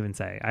 Who can even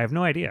say? I have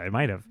no idea. I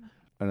might have.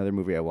 Another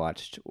movie I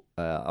watched.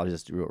 I'll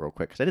just do it real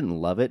quick because I didn't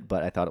love it,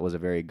 but I thought it was a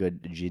very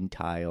good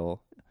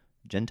Gentile.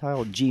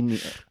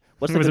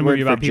 What's the good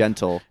word for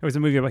gentle? It was a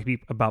movie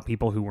about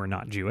people who were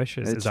not Jewish.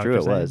 It's true.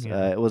 It was.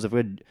 Yeah. It was a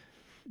good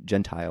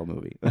Gentile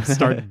movie.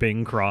 Starred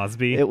Bing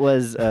Crosby. It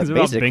was, it was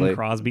about Bing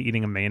Crosby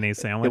eating a mayonnaise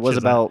sandwich. It was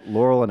about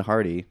Laurel and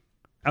Hardy.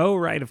 Oh,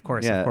 right. Of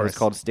course. Yeah, of course. It's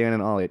called Stan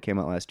and Ollie. It came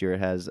out last year. It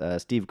has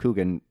Steve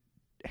Coogan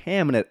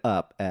hamming it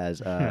up as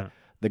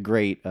the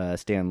great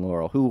Stan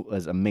Laurel, who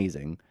was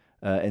amazing.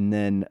 And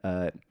then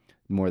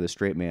more the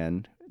straight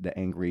man, the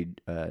angry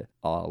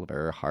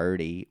Oliver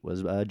Hardy,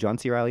 was John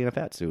C. Reilly in a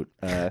fat suit.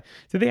 Did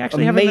they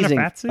actually have him in a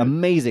fat suit?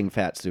 Amazing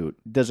fat suit.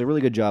 Does a really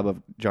good job of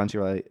John C.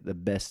 Reilly, the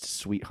best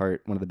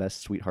sweetheart, one of the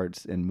best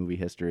sweethearts in movie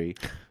history.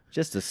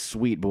 Just a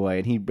sweet boy,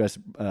 and he just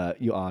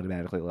you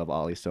automatically love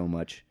Ollie so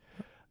much.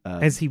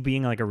 Is he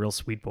being like a real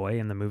sweet boy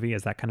in the movie?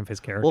 Is that kind of his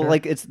character? Well,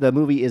 like the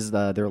movie is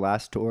their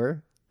last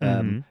tour,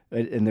 and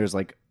there's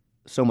like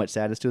so much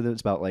sadness to them.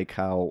 It's about like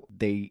how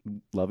they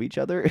love each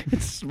other.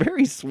 It's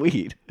very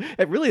sweet.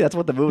 And really, that's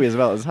what the movie is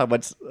about: is how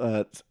much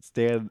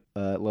Stan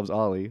loves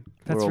Ollie.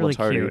 That's really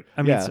cute.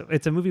 I mean,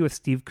 it's a movie with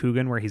Steve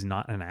Coogan where he's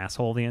not an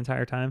asshole the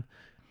entire time.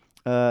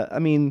 I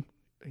mean,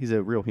 he's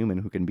a real human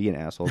who can be an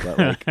asshole, but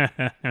like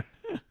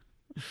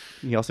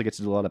he also gets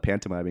to do a lot of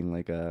pantomiming,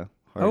 like Hardy.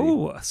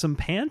 Oh, some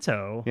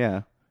panto.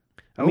 Yeah.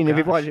 I mean, if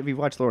you've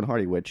watched Laurel and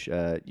Hardy, which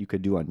you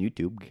could do on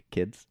YouTube,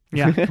 kids.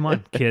 Yeah, come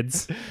on,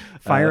 kids.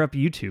 Fire up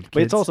YouTube, kids.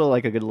 But it's also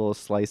like a good little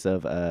slice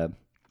of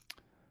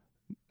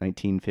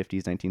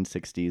 1950s,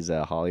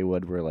 1960s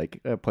Hollywood, where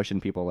like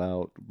pushing people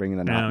out, bringing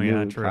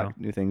them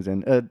new things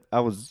in.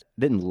 I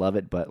didn't love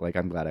it, but like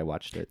I'm glad I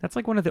watched it. That's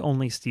like one of the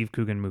only Steve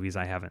Coogan movies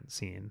I haven't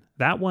seen.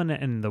 That one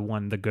and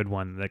the good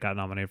one that got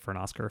nominated for an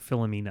Oscar,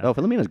 Philomena. Oh,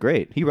 Philomena's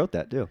great. He wrote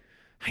that too.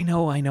 I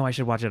know. I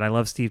should watch it. I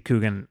love Steve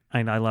Coogan.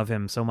 I love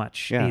him so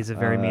much. Yeah, he's a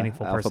very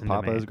meaningful person Alpha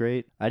Papa to me. is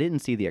great. I didn't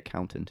see The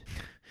Accountant.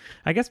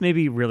 I guess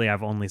maybe really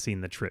I've only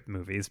seen the Trip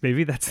movies.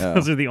 Maybe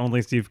those are the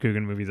only Steve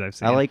Coogan movies I've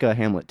seen. I like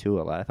Hamlet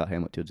 2 a lot. I thought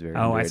Hamlet 2 was very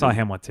underrated. I saw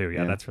Hamlet 2.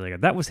 Yeah, that's really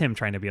good. That was him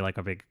trying to be like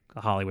a big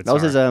Hollywood star.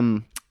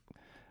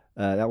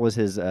 That was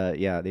his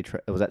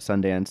it was at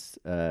Sundance.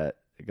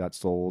 It got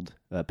sold.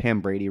 Pam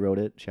Brady wrote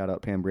it. Shout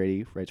out Pam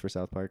Brady, writes for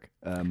South Park.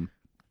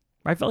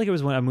 I felt like it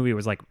was when a movie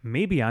was like,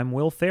 maybe I'm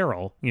Will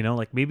Ferrell,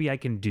 like maybe I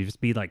can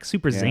just be like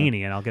super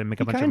zany and I'll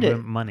make a bunch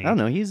of money. I don't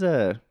know. He's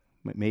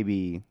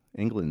maybe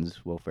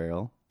England's Will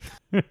Ferrell.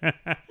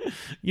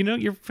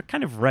 You're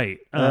kind of right.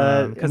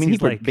 I mean,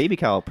 Baby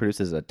Cow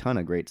produces a ton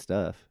of great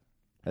stuff.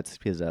 That's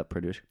his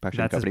production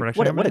company.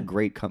 What a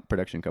great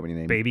production company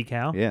name. Baby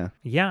Cow? Yeah.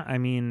 Yeah, I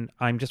mean,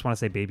 I just want to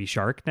say Baby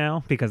Shark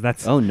now because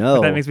that's what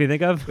that makes me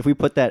think of. If we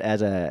put that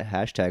as a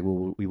hashtag,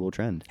 we will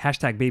trend.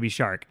 Hashtag Baby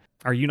Shark.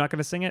 Are you not going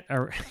to sing it?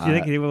 Or do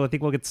you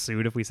think we'll get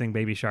sued if we sing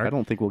Baby Shark? I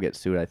don't think we'll get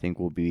sued. I think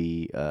we'll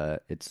be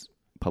it's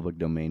public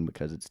domain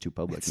because it's too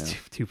public now.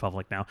 Too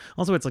public now.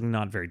 Also, it's like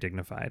not very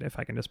dignified, if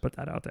I can just put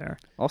that out there.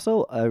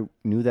 Also, I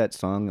knew that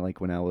song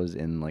like when I was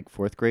in like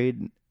 4th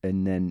grade,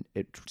 and then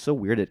it's so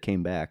weird it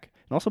came back.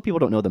 And also, people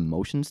don't know the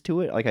motions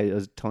to it. Like I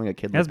was telling a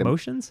kid, it has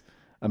motions.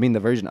 I mean,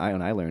 the version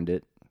when I learned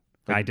it.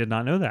 Like, I did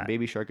not know that.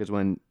 Baby Shark is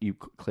when you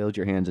close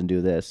your hands and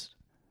do this.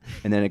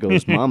 And then it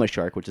goes Mama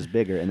Shark, which is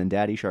bigger, and then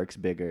Daddy Shark's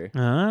bigger.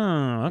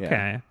 Oh, okay.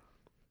 Yeah.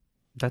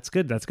 That's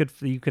good. That's good.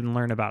 You can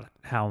learn about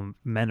how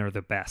men are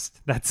the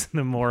best. That's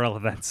the moral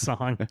of that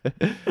song.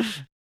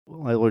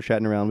 While we're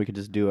chatting around, we could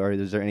just do,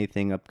 is there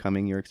anything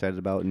upcoming you're excited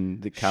about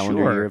in the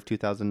calendar year of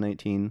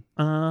 2019?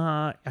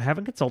 I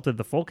haven't consulted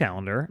the full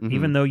calendar,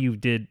 even though you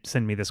did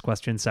send me this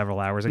question several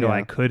hours ago. Yeah.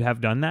 I could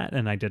have done that,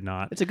 and I did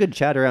not. It's a good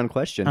chat around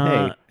question.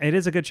 Hey, it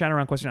is a good chat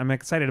around question. I'm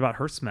excited about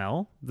Her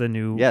Smell, the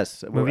new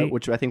movie.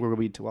 Which I think we're going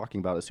to be talking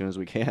about as soon as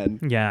we can.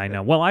 Yeah, I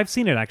know. Well, I've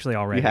seen it actually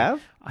already. You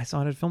have? I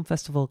saw it at Film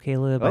Festival,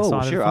 Caleb. Oh, I saw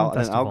it sure. at Film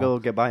Festival. I'll go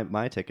get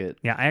my ticket.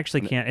 Yeah, I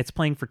actually can't. It's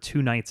playing for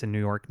 2 nights in New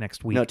York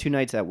next week. No, 2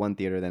 nights at one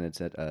theater, then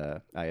it's at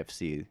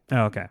IFC.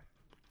 Oh, okay.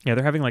 Yeah,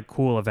 they're having like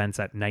cool events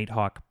at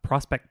Nighthawk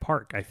Prospect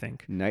Park, I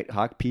think.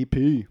 Nighthawk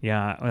PP.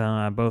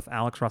 Yeah, both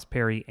Alex Ross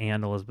Perry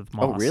and Elizabeth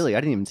Moss. Oh, really? I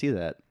didn't even see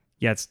that.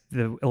 Yeah, it's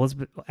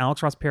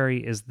Alex Ross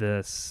Perry is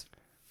the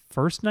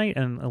first night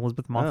and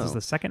Elizabeth Moss is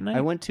the second night.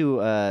 I went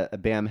to a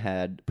BAM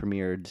had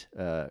premiered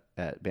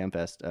at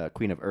BAMFest,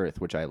 Queen of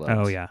Earth, which I loved.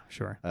 Oh yeah,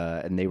 sure.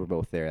 And they were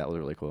both there. That was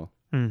really cool.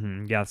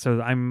 Mm-hmm. Yeah,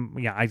 so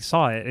I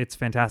saw it. It's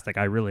fantastic.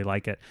 I really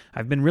like it.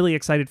 I've been really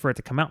excited for it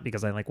to come out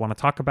because I want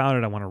to talk about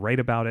it. I want to write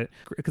about it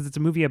because it's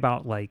a movie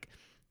about like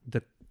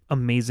the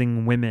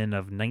amazing women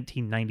of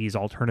 1990s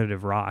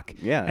alternative rock.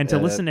 Yeah, and to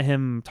listen to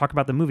him talk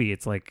about the movie,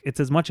 it's like it's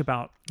as much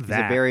about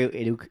that. He's a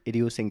very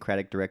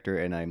idiosyncratic director,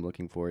 and I'm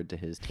looking forward to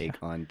his take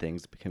on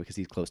things because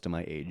he's close to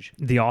my age.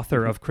 The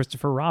author of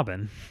Christopher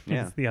Robin.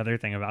 Yeah, is the other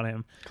thing about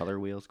him. Color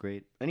Wheel's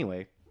great.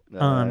 Anyway.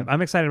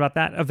 I'm excited about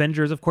that.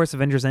 Avengers, of course,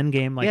 Avengers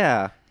Endgame.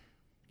 Yeah.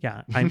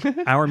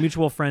 Our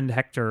mutual friend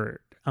Hector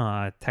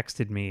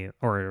texted me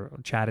or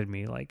chatted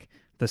me like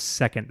the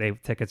second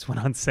tickets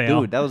went on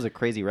sale. Dude, that was a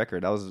crazy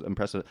record. That was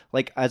impressive.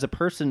 Like, as a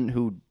person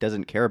who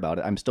doesn't care about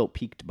it, I'm still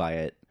piqued by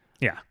it.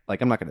 Yeah.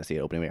 Like, I'm not going to see it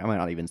opening week. I might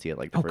not even see it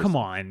like the Oh, first. come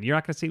on. You're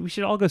not going to see it. We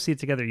should all go see it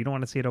together. You don't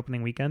want to see it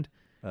opening weekend?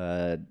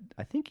 I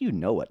think you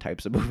know what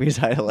types of movies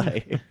I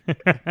like.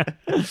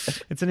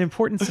 It's an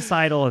important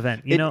societal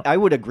event. You know, I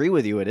would agree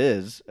with you. It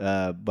is,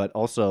 but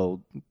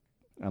also,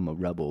 I'm a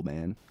rebel,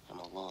 man. I'm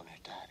a loner,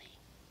 Daddy.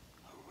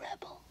 A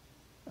rebel.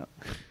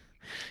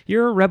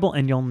 You're a rebel,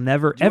 and you'll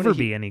never ever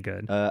be any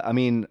good. I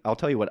mean, I'll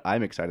tell you what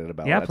I'm excited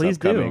about. Yeah, that's please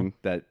do. upcoming.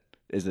 That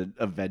is an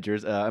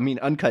Avengers. I mean,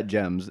 Uncut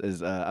Gems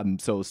is. I'm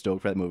so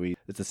stoked for that movie.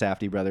 It's the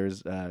Safdie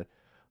brothers.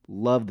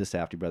 Love the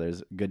Safdie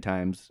brothers. Good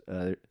Times.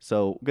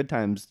 So Good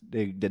Times.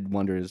 They did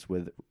wonders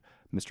with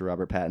Mr.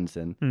 Robert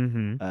Pattinson.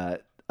 Mm-hmm.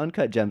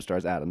 Uncut Gems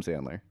stars Adam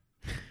Sandler.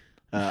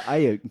 I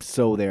am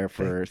so there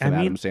for some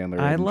Adam Sandler.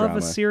 I love drama.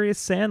 a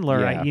serious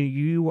Sandler. Yeah.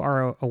 You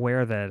are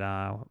aware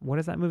that what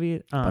is that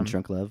movie? Punch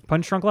Drunk Love.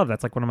 Punch Drunk Love.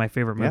 That's like one of my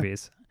favorite Yeah.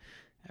 movies.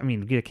 I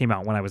mean, it came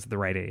out when I was the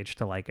right age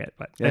to like it,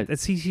 but Yeah.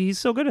 he's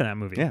so good in that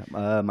movie. Yeah,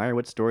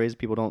 Meyerowitz Stories.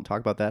 People don't talk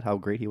about that. How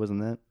great he was in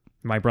that.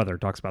 My brother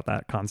talks about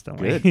that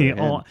constantly. Good,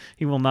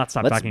 He will not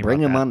stop Let's talking bring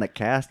about him that. on the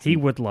cast. He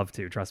would love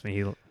to. Trust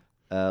me.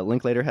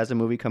 Linklater has a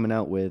movie coming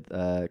out with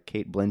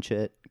Kate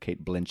Blanchett,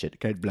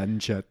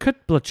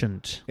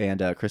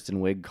 and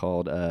Kristen Wiig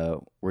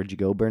called "Where'd You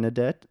Go,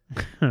 Bernadette?"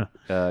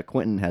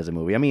 Quentin has a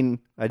movie. I mean,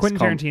 Quentin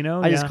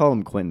Tarantino. I just call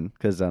him Quentin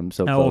because I'm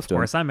so close of to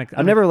course. him.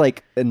 I'm never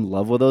like in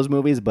love with those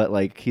movies, but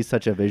like he's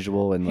such a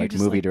visual and like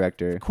movie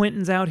director.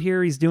 Quentin's out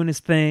here. He's doing his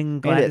thing.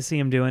 Glad to see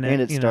him doing it.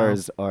 And it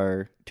stars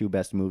our two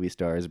best movie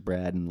stars,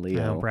 Brad and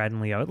Leo. Brad and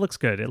Leo. It looks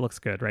good. It looks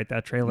good, right?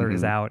 That trailer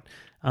is out.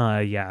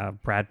 Yeah,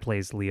 Brad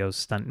plays Leo's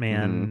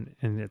stuntman,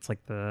 and it's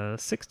like the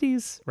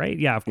 60s, right?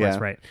 Yeah, of course,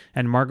 right.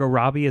 And Margot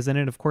Robbie is in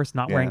it, of course,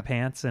 not wearing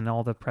pants in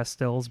all the press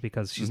stills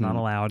because she's not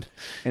allowed.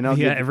 And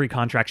every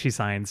contract she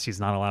signs, she's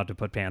not allowed to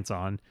put pants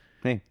on.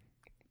 Hey,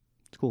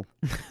 it's cool.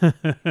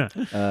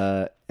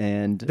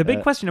 And the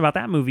big question about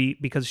that movie,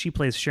 because she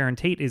plays Sharon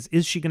Tate,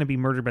 is she going to be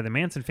murdered by the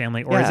Manson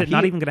family, or is it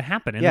not even going to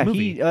happen in the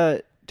movie?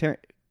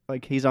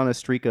 Like he's on a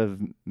streak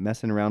of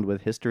messing around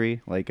with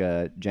history. Like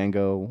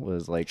Django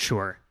was like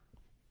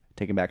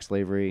taking back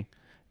slavery.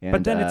 And,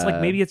 but then it's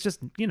like maybe it's just,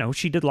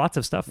 she did lots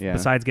of stuff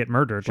besides get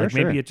murdered. Sure,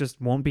 maybe it just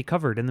won't be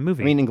covered in the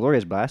movie. I mean,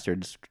 Inglourious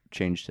Basterds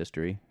changed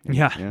history.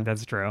 Yeah,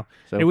 that's true.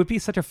 So, it would be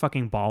such a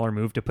fucking baller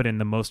move to put in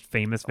the most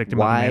famous victim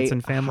of the Manson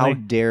family. How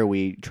dare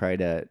we try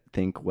to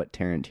think what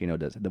Tarantino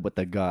does, what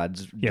the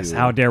gods do. Yes,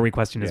 how dare we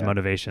question his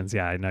motivations.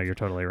 Yeah, I know, you're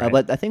totally right.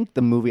 But I think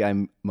the movie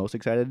I'm most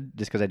excited,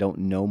 just because I don't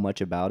know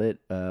much about it,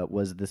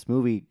 was this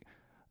movie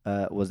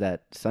was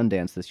at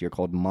Sundance this year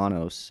called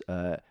Monos.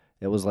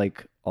 It was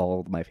like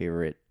all my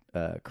favorite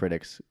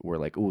critics were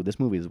like, "Ooh, this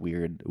movie is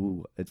weird.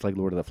 Ooh, it's like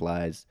Lord of the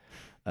Flies.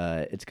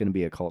 It's going to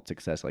be a cult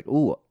success." Like,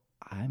 "Ooh,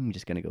 I'm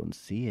just going to go and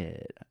see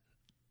it."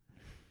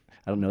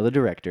 I don't know the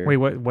director. Wait,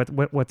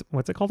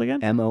 what's it called again?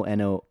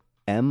 Monos.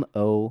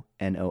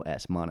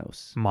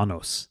 Monos.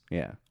 Monos.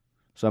 Yeah.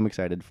 So I'm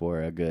excited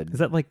for a good. Is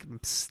that like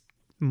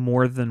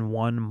more than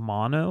one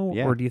mono,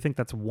 Yeah. or do you think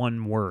that's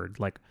one word?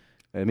 Like,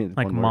 I mean,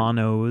 like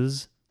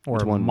monos or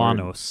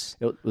monos.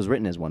 Word. It was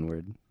written as one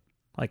word.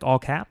 Like all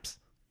caps?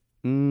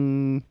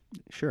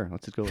 Sure.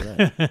 Let's just go with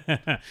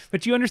that.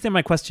 But you understand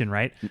my question,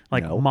 right?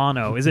 Like No.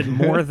 mono. Is it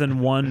more than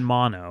one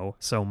mono?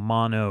 So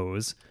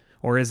monos.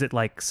 Or is it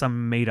like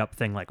some made up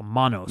thing like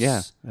monos?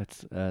 Yeah.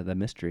 That's the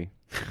mystery.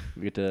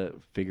 We get to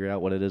figure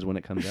out what it is when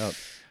it comes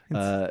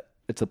out.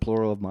 It's a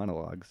plural of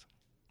monologues.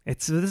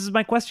 This is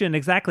my question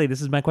exactly.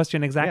 This is my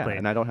question exactly. Yeah,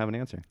 and I don't have an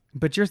answer.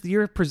 But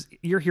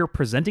you're here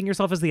presenting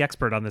yourself as the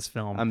expert on this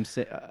film. I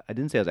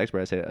didn't say I was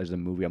expert. I said it as a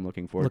movie I'm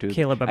looking forward to.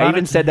 Caleb, I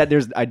even said that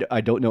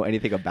I don't know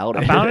anything about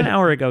it. About an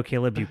hour ago,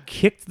 Caleb, you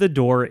kicked the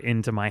door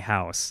into my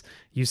house.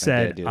 You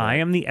said, I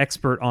am the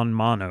expert on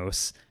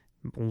monos.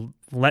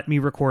 Let me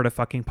record a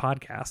fucking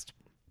podcast.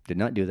 Did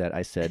not do that.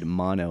 I said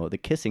mono, the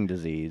kissing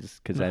disease,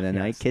 because then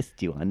I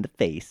kissed you on the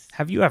face.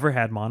 Have you ever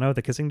had mono,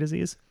 the kissing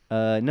disease?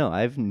 No,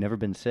 I've never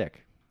been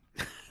sick.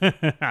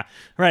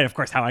 Right, of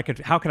course. How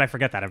could I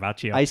forget that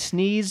about you? I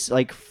sneeze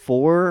like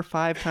 4 or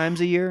 5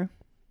 times a year.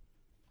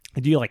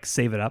 Do you like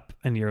save it up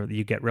and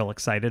you get real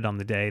excited on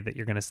the day that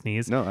you're gonna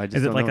sneeze? No, I just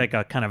is it don't like know.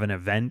 a kind of an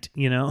event?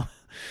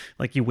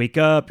 Like you wake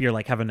up, you're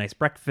like have a nice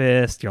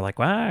breakfast. You're like,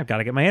 wow, I've got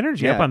to get my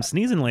energy up. I'm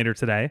sneezing later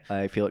today.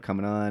 I feel it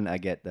coming on. I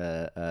get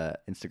the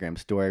Instagram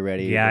story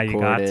ready. Yeah, you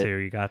got it. to.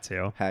 You got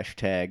to.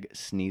 Hashtag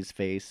sneeze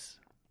face.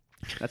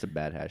 That's a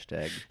bad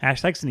hashtag.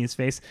 Hashtag sneeze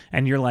face.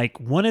 And you're like,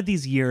 one of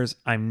these years,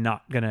 I'm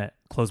not going to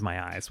close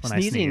my eyes when I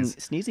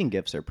sneeze. Sneezing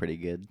gifs are pretty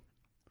good.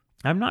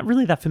 I'm not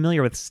really that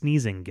familiar with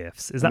sneezing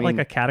gifs. Is that like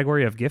a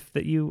category of gift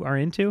that you are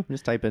into?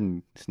 Just type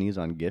in sneeze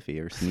on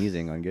Giphy or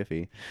sneezing on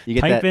Giphy. You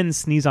get type in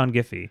sneeze on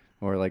Giphy.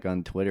 Or like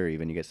on Twitter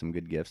even, you get some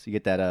good gifts. You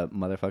get that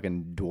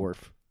motherfucking dwarf.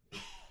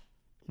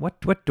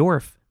 What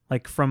dwarf?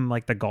 Like from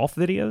like the golf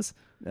videos?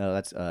 No,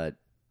 that's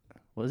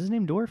What was his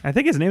name? Dwarf? I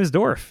think his name is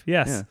Dorf.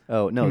 Yes. Yeah.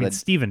 Oh no, that's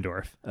Steven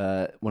Dorff.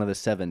 One of the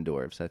 7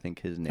 dwarfs. I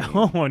think his name.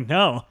 Oh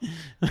no,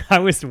 I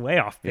was way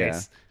off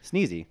base. Yeah.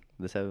 Sneezy,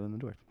 the 7th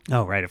dwarf.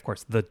 Oh right, of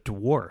course, the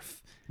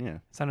dwarf. Yeah.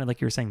 Sounded like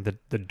you were saying the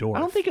dwarf. I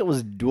don't think it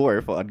was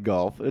dwarf on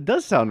golf. It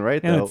does sound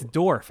right though. No, it's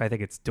Dorf. I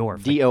think it's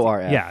Dorf.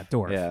 Dorf. Yeah,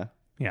 Dorf. Yeah.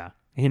 Yeah,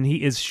 and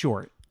he is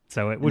short,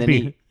 so it would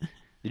be.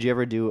 Did you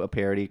ever do a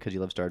parody because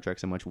you love Star Trek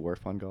so much?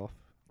 Worf on golf.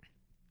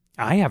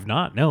 I have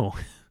not. No.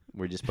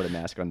 Where you just put a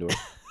mask on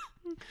Dorf.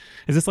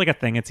 Is this like a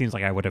thing? It seems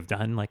like I would have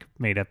done, like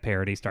made a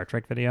parody Star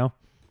Trek video.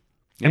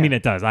 Yeah. I mean,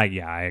 it does. I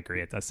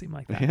agree. It does seem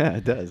like that. Yeah,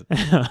 it does.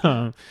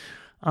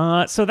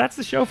 So that's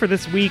the show for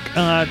this week.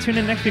 Tune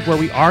in next week where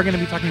we are going to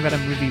be talking about a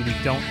movie we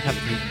don't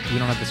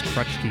have this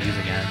crutch to use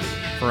again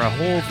for a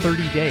whole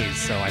 30 days.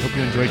 So I hope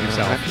you enjoyed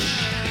yourself.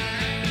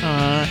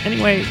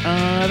 Anyway,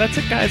 that's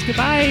it, guys.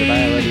 Goodbye. Goodbye.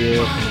 I love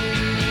you.